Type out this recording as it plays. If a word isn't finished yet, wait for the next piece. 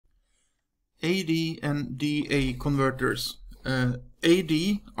AD and DA converters.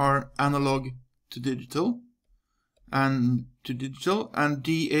 AD are analog to digital, and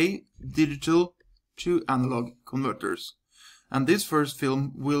DA digital to analog converters. And this first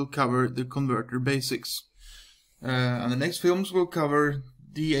film will cover the converter basics. And the next films will cover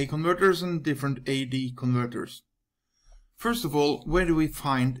DA converters and different AD converters. First of all, where do we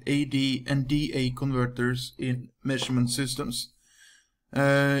find AD and DA converters in measurement systems?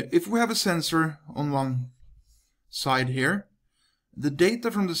 If we have a sensor on one side here, the data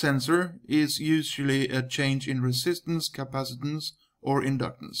from the sensor is usually a change in resistance, capacitance, or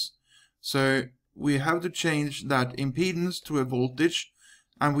inductance. So we have to change that impedance to a voltage,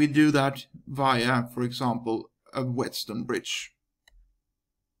 and we do that via, for example, a Whetstone bridge.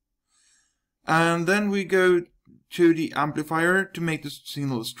 And then we go to the amplifier to make the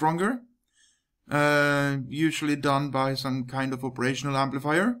signal stronger, usually done by some kind of operational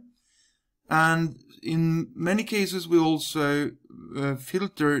amplifier. And in many cases we also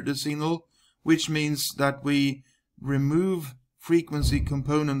filter the signal, which means that we remove frequency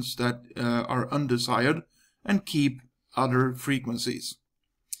components that are undesired and keep other frequencies.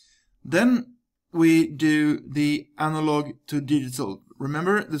 Then we do the analog to digital.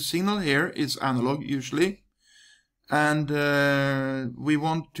 Remember, the signal here is analog usually, and we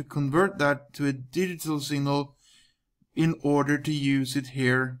want to convert that to a digital signal in order to use it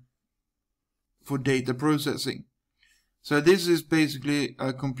here for data processing. So this is basically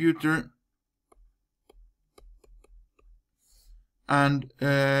a computer, and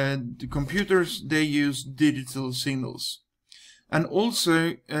the computers, they use digital signals. And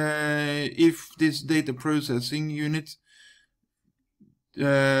also, if this data processing unit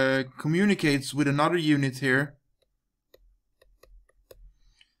communicates with another unit here,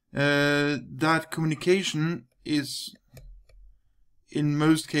 that communication is in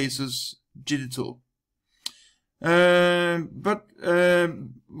most cases digital. But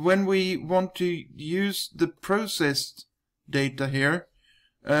when we want to use the processed data here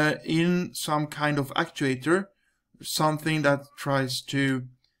in some kind of actuator, something that tries to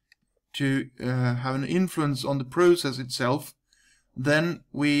have an influence on the process itself, then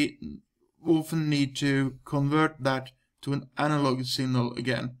we often need to convert that to an analog signal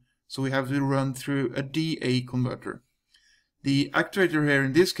again. So we have to run through a DA converter. The actuator here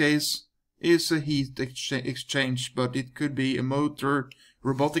in this case is a heat exchange, but it could be a motor,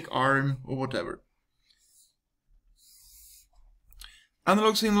 robotic arm, or whatever.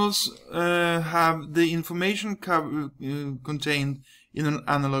 Analog signals have the information contained in an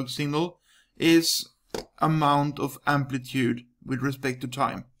analog signal is amount of amplitude with respect to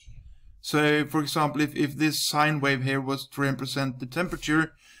time. So, for example, if this sine wave here was to represent the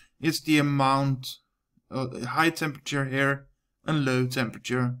temperature, it's the amount of high temperature here and low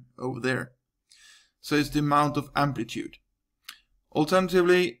temperature over there. So it's the amount of amplitude.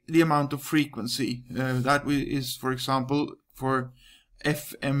 Alternatively, the amount of frequency. That is, for example, for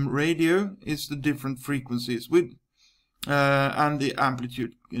FM radio, is the different frequencies with and the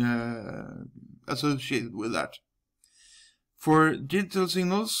amplitude associated with that. For digital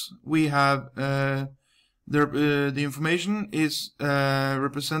signals, we have the information is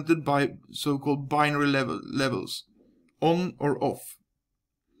represented by so-called binary levels, on or off.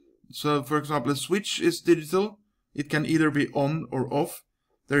 So, for example, a switch is digital. It can either be on or off.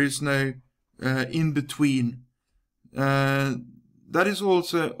 There is no in between. That is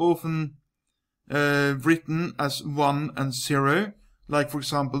also often written as 1 and 0, like for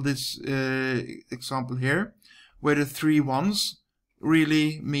example this example here, where the 3 ones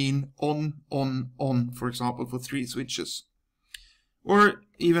really mean on, for example, for 3 switches. Or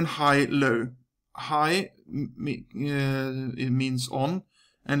even high, low. High it means on,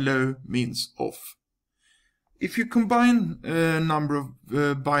 and low means off. If you combine a number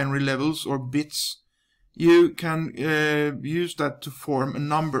of binary levels or bits, you can use that to form a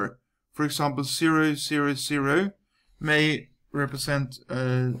number. For example, 0, 0, 0 may represent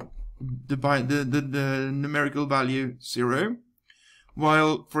the numerical value 0,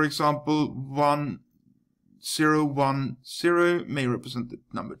 while, for example, 1, 0, 1, 0 may represent the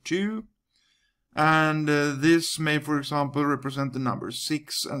number 2, and this may, for example, represent the number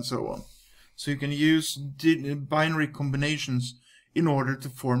 6, and so on. So you can use binary combinations in order to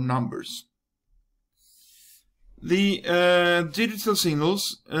form numbers. The digital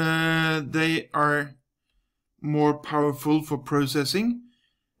signals, they are more powerful for processing.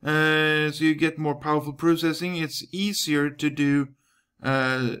 So you get more powerful processing. It's easier to do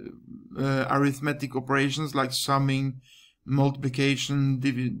arithmetic operations like summing, multiplication,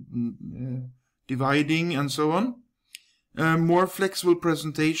 dividing, and so on. More flexible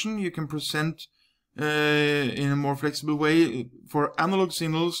presentation, you can present in a more flexible way. For analog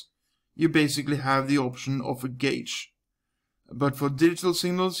signals, you basically have the option of a gauge. But for digital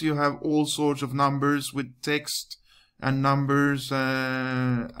signals, you have all sorts of numbers with text and numbers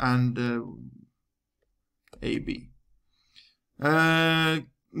and AB.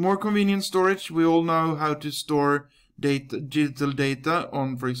 More convenient storage. We all know how to store digital data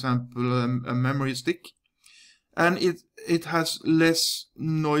on, for example, a memory stick. And it has less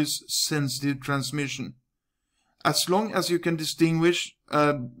noise-sensitive transmission. As long as you can distinguish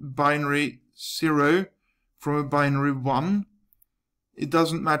a binary 0 from a binary 1, it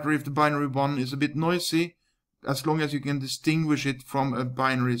doesn't matter if the binary 1 is a bit noisy, as long as you can distinguish it from a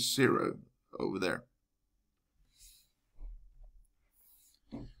binary 0 over there.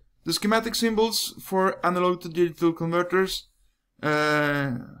 The schematic symbols for analog to digital converters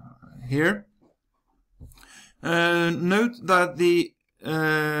here. Note that the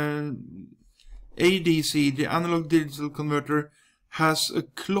ADC, the analog digital converter, has a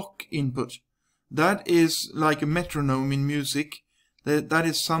clock input. That is like a metronome in music. That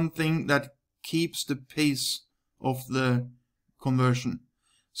is something that keeps the pace of the conversion.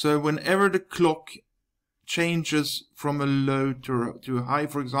 So whenever the clock changes from a low to a high,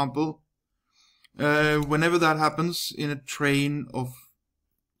 for example, whenever that happens in a train of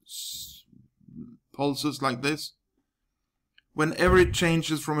pulses like this, whenever it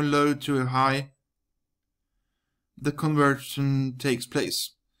changes from a low to a high, the conversion takes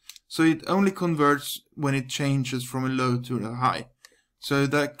place. So it only converts when it changes from a low to a high. So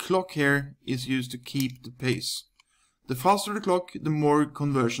that clock here is used to keep the pace. The faster the clock, the more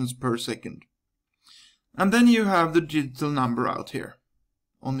conversions per second. And then you have the digital number out here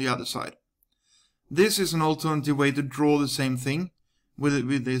on the other side. This is an alternative way to draw the same thing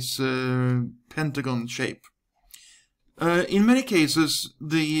with this pentagon shape. In many cases,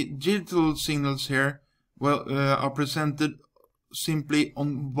 the digital signals here are presented simply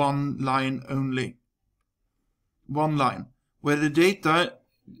on one line only. One line. Where the data,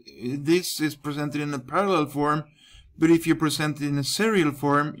 this is presented in a parallel form, but if you present it in a serial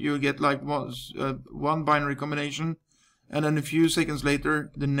form, you get like one binary combination, and then a few seconds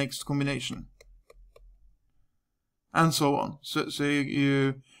later, the next combination. And so on. So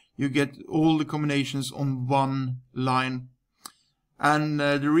you get all the combinations on one line. And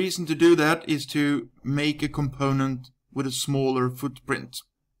the reason to do that is to make a component with a smaller footprint.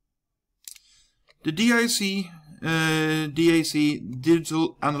 The DAC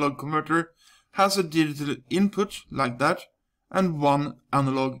digital analog converter has a digital input like that and one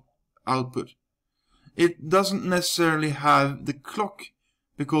analog output. It doesn't necessarily have the clock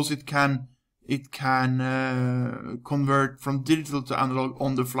because it can convert from digital to analog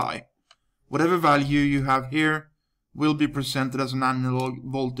on the fly. Whatever value you have here will be presented as an analog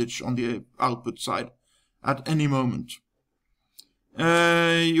voltage on the output side at any moment.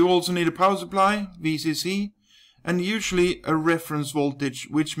 You also need a power supply, VCC, and usually a reference voltage,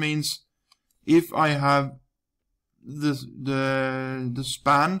 which means if I have the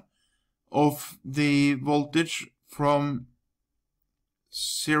span of the voltage from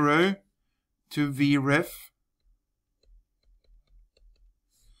 0 to Vref,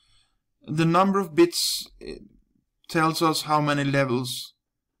 the number of bits tells us how many levels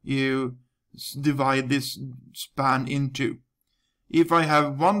you divide this span into. If I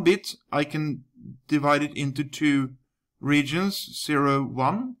have 1 bit, I can divide it into 2 regions, 0,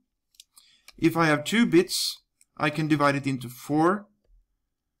 1. If I have 2 bits, I can divide it into 4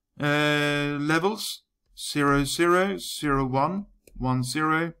 levels, 0, 0, 0, 1, 1,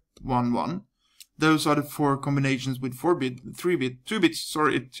 0, 1, 1. Those are the 4 combinations with 2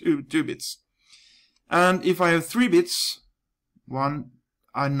 bits. And if I have 3 bits,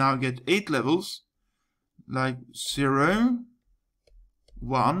 I now get 8 levels, like 0,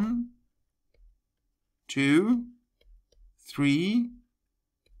 1, 2, 3,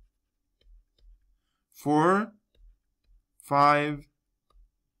 4, 5,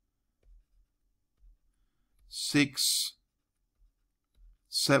 6,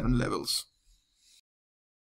 7 levels.